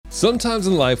Sometimes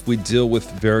in life we deal with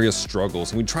various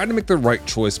struggles and we try to make the right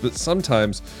choice, but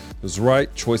sometimes those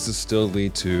right choices still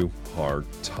lead to hard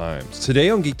times. Today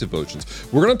on Geek Devotions,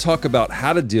 we're going to talk about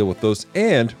how to deal with those,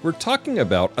 and we're talking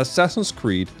about Assassin's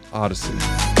Creed Odyssey.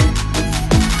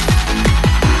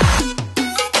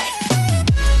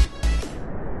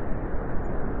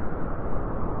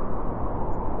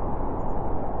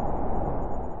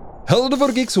 Hello,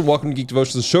 Devoted Geeks, and welcome to Geek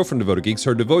Devotions, the show from Devoted Geeks,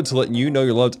 who are devoted to letting you know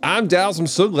you're loved. I'm Dallas. I'm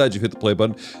so glad you hit the play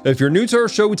button. If you're new to our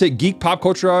show, we take geek pop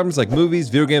culture items like movies,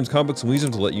 video games, comic books, and we use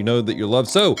them to let you know that you're loved.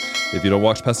 So, if you don't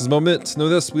watch past this moment, know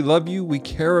this: we love you, we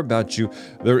care about you.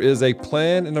 There is a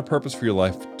plan and a purpose for your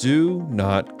life. Do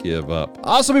not give up.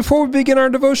 Also, before we begin our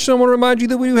devotion, I want to remind you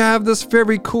that we do have this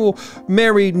very cool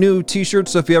Mary New t-shirt.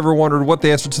 So if you ever wondered what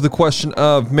the answer to the question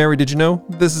of Mary, did you know?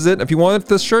 This is it. If you want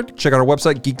this shirt, check out our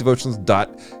website,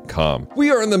 geekdevotions.com. We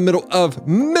are in the middle of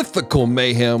Mythical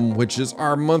Mayhem, which is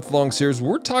our month-long series.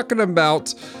 We're talking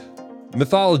about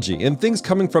mythology and things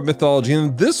coming from mythology.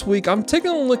 And this week, I'm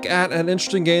taking a look at an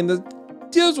interesting game that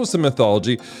deals with some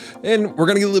mythology, and we're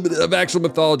gonna get a little bit of actual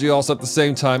mythology also at the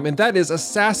same time, and that is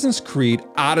Assassin's Creed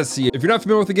Odyssey. If you're not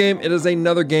familiar with the game, it is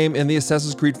another game in the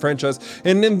Assassin's Creed franchise,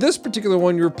 and in this particular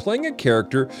one, you're playing a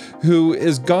character who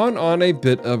is gone on a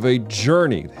bit of a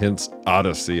journey, hence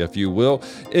Odyssey, if you will,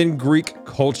 in Greek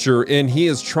culture, and he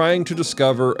is trying to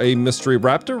discover a mystery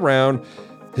wrapped around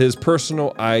his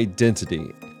personal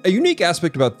identity. A unique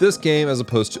aspect about this game, as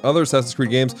opposed to other Assassin's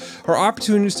Creed games, are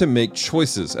opportunities to make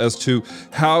choices as to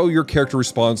how your character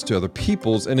responds to other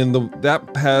people's, and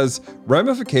that has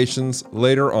ramifications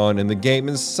later on in the game.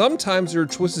 And sometimes there are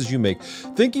choices you make,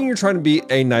 thinking you're trying to be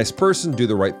a nice person, do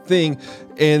the right thing,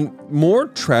 and more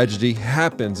tragedy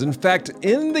happens. In fact,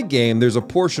 in the game, there's a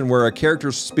portion where a character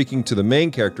is speaking to the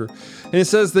main character, and it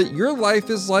says that your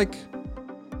life is like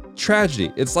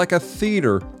tragedy. It's like a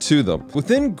theater to them.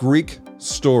 Within Greek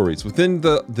stories, within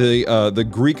the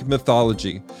Greek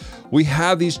mythology, we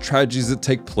have these tragedies that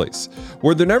take place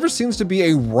where there never seems to be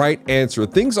a right answer.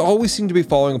 Things always seem to be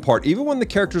falling apart. Even when the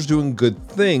character's doing good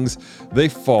things, they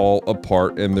fall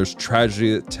apart and there's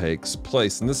tragedy that takes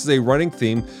place. And this is a running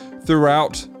theme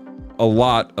throughout a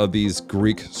lot of these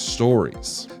Greek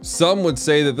stories. Some would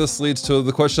say that this leads to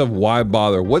the question of why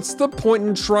bother? What's the point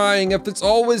in trying if it's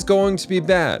always going to be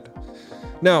bad?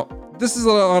 Now, this is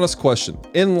an honest question.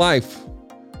 In life,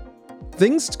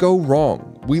 things go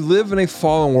wrong. We live in a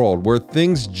fallen world where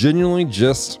things genuinely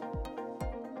just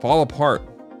fall apart.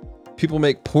 People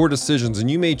make poor decisions, and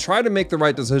you may try to make the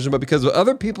right decision, but because of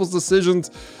other people's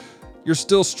decisions, you're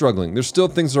still struggling. There's still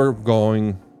things that are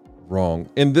going wrong.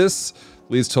 And this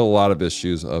leads to a lot of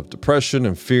issues of depression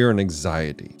and fear and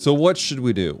anxiety. So what should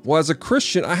we do? Well, as a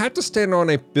Christian, I have to stand on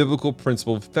a biblical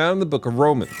principle found in the book of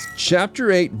Romans, chapter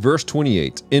 8, verse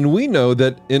 28. And we know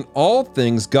that in all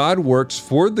things, God works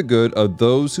for the good of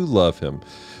those who love him,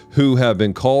 who have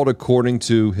been called according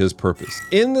to his purpose.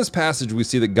 In this passage, we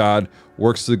see that God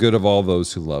works for the good of all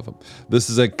those who love him. This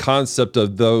is a concept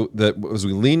of that as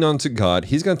we lean onto God,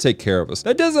 he's going to take care of us.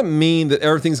 That doesn't mean that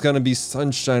everything's going to be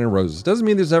sunshine and roses. It doesn't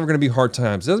mean there's never going to be hard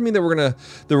times. It doesn't mean that we're going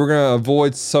to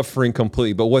avoid suffering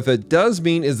completely. But what that does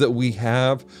mean is that we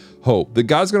have hope, that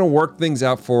God's going to work things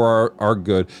out for our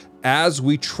good as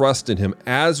we trust in him,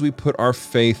 as we put our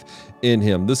faith in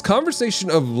him. This conversation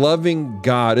of loving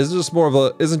God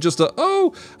isn't just a,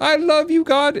 oh, I love you,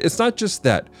 God. It's not just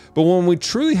that. But when we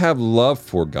truly have love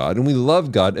for God and we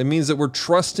love God, it means that we're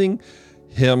trusting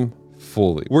him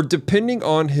fully. We're depending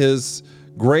on his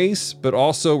grace, but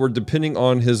also we're depending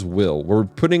on his will. We're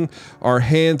putting our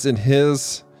hands in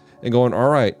his and going, all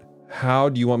right, how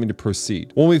do you want me to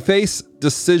proceed? When we face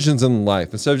decisions in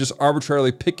life, instead of just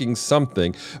arbitrarily picking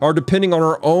something or depending on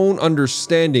our own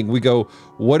understanding, we go,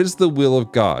 what is the will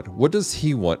of God? What does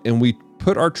he want? And we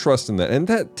put our trust in that. And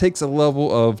that takes a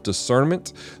level of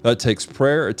discernment. That takes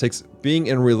prayer. It takes being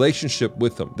in relationship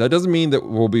with him. That doesn't mean that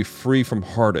we'll be free from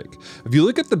heartache. If you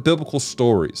look at the biblical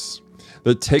stories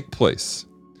that take place,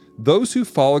 those who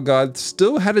follow God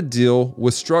still had to deal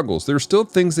with struggles. There were still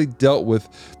things they dealt with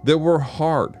that were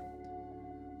hard.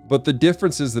 But the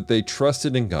difference is that they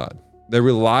trusted in God. They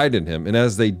relied in him. And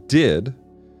as they did,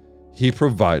 he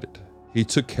provided. He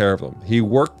took care of them. He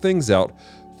worked things out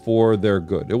for their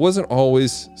good. It wasn't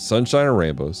always sunshine and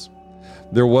rainbows.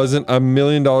 There wasn't $1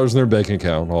 million in their bank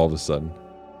account all of a sudden.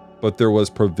 But there was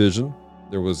provision.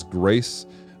 There was grace.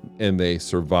 And they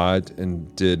survived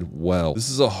and did well. This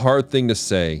is a hard thing to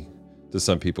say to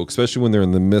some people, especially when they're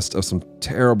in the midst of some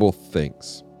terrible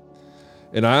things.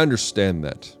 And I understand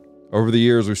that. Over the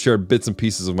years, we've shared bits and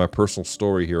pieces of my personal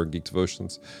story here at Geek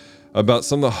Devotions about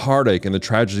some of the heartache and the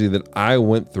tragedy that I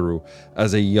went through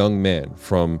as a young man,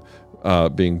 from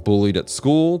being bullied at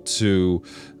school to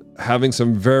having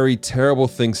some very terrible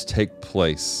things take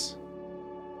place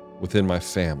within my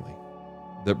family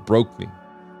that broke me,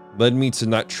 led me to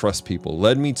not trust people,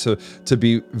 led me to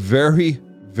be very,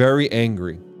 very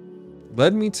angry,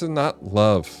 led me to not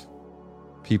love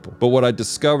people. But what I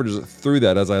discovered is that through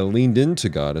that, as I leaned into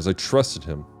God, as I trusted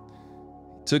him,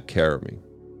 he took care of me.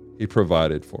 He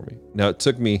provided for me. Now, it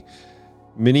took me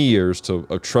many years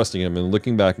of trusting him and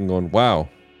looking back and going, wow,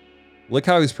 look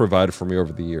how he's provided for me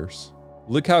over the years.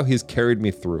 Look how he's carried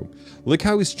me through. Look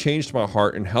how he's changed my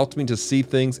heart and helped me to see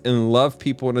things and love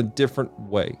people in a different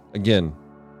way. Again,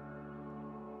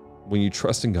 when you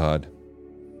trust in God,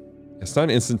 it's not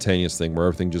an instantaneous thing where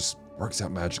everything just works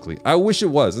out magically. I wish it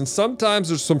was. And sometimes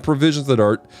there's some provisions that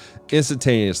aren't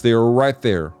instantaneous. They are right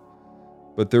there.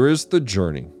 But there is the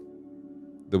journey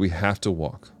that we have to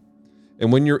walk.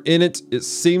 And when you're in it, it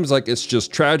seems like it's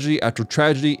just tragedy after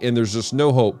tragedy and there's just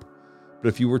no hope. But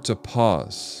if you were to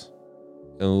pause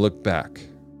and look back,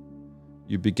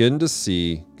 you begin to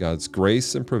see God's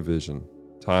grace and provision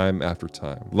time after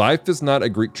time. Life is not a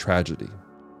Greek tragedy,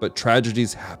 but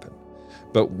tragedies happen.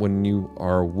 But when you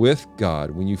are with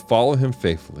God, when you follow him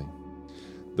faithfully,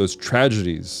 those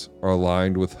tragedies are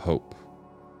aligned with hope.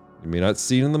 You may not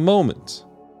see it in the moment,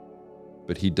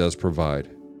 but he does provide.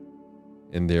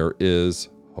 And there is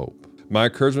hope. My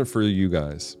encouragement for you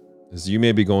guys is you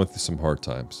may be going through some hard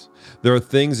times. There are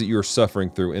things that you are suffering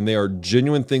through, and they are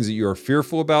genuine things that you are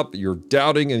fearful about, that you're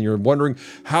doubting, and you're wondering,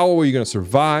 how are you going to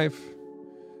survive?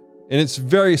 And it's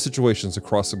various situations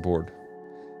across the board.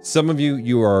 Some of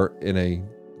you are in a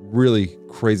really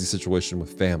crazy situation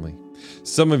with family.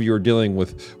 Some of you are dealing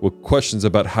with questions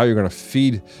about how you're going to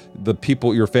feed the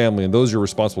people, your family, and those you're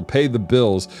responsible, pay the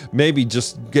bills, maybe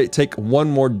just take one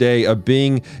more day of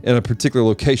being in a particular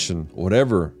location,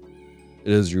 whatever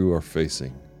it is you are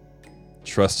facing.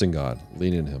 Trust in God,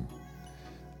 lean in him.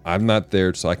 I'm not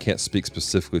there, so I can't speak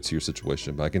specifically to your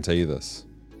situation, but I can tell you this.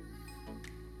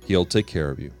 He'll take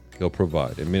care of you. He'll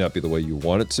provide. It may not be the way you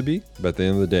want it to be, but at the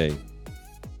end of the day,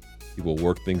 he will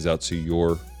work things out to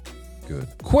your good.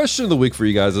 Question of the week for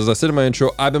you guys. As I said in my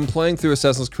intro, I've been playing through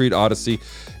Assassin's Creed Odyssey.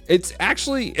 It's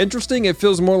actually interesting. It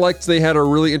feels more like they had a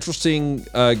really interesting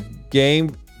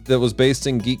game that was based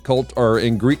in Greek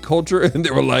culture, and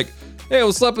they were like, hey,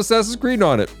 we'll slap Assassin's Creed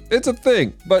on it. It's a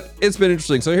thing, but it's been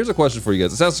interesting. So here's a question for you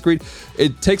guys. Assassin's Creed,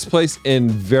 it takes place in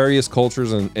various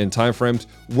cultures and time frames.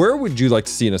 Where would you like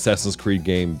to see an Assassin's Creed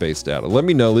game based out of? Let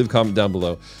me know, leave a comment down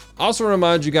below. Also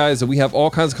remind you guys that we have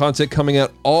all kinds of content coming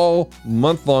out all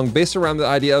month long based around the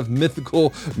idea of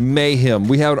mythical mayhem.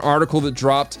 We have an article that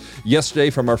dropped yesterday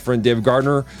from our friend David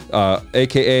Gardner,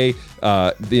 AKA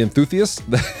The Enthusiast.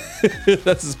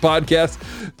 That's his podcast.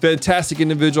 Fantastic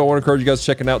individual. I want to encourage you guys to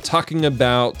check it out, talking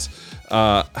about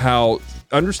how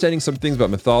understanding some things about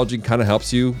mythology kind of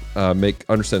helps you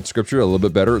understand scripture a little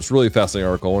bit better. It's really a fascinating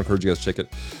article. I want to encourage you guys to check it.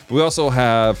 But we also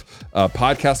have a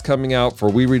podcast coming out for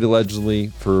We Read Allegedly,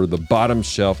 for The Bottom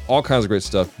Shelf, all kinds of great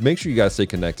stuff. Make sure you guys stay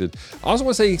connected. I also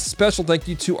want to say a special thank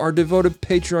you to our devoted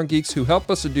Patreon geeks who help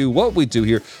us to do what we do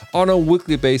here on a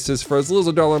weekly basis. For as little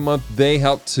as $1 a month, they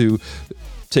help to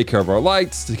take care of our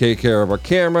lights, to take care of our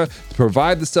camera, to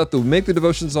provide the stuff that we make the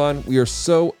devotions on. We are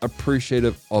so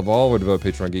appreciative of all of our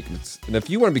devoted Patreon geeks. And if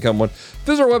you want to become one,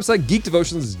 visit our website,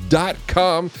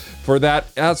 geekdevotions.com, for that,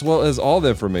 as well as all the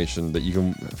information that you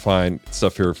can find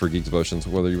stuff here for Geek Devotions,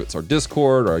 whether it's our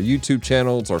Discord, our YouTube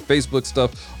channels, our Facebook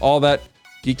stuff, all that.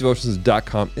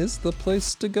 geekdevotions.com is the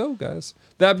place to go, guys.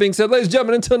 That being said, ladies and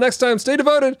gentlemen, until next time, stay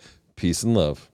devoted. Peace and love.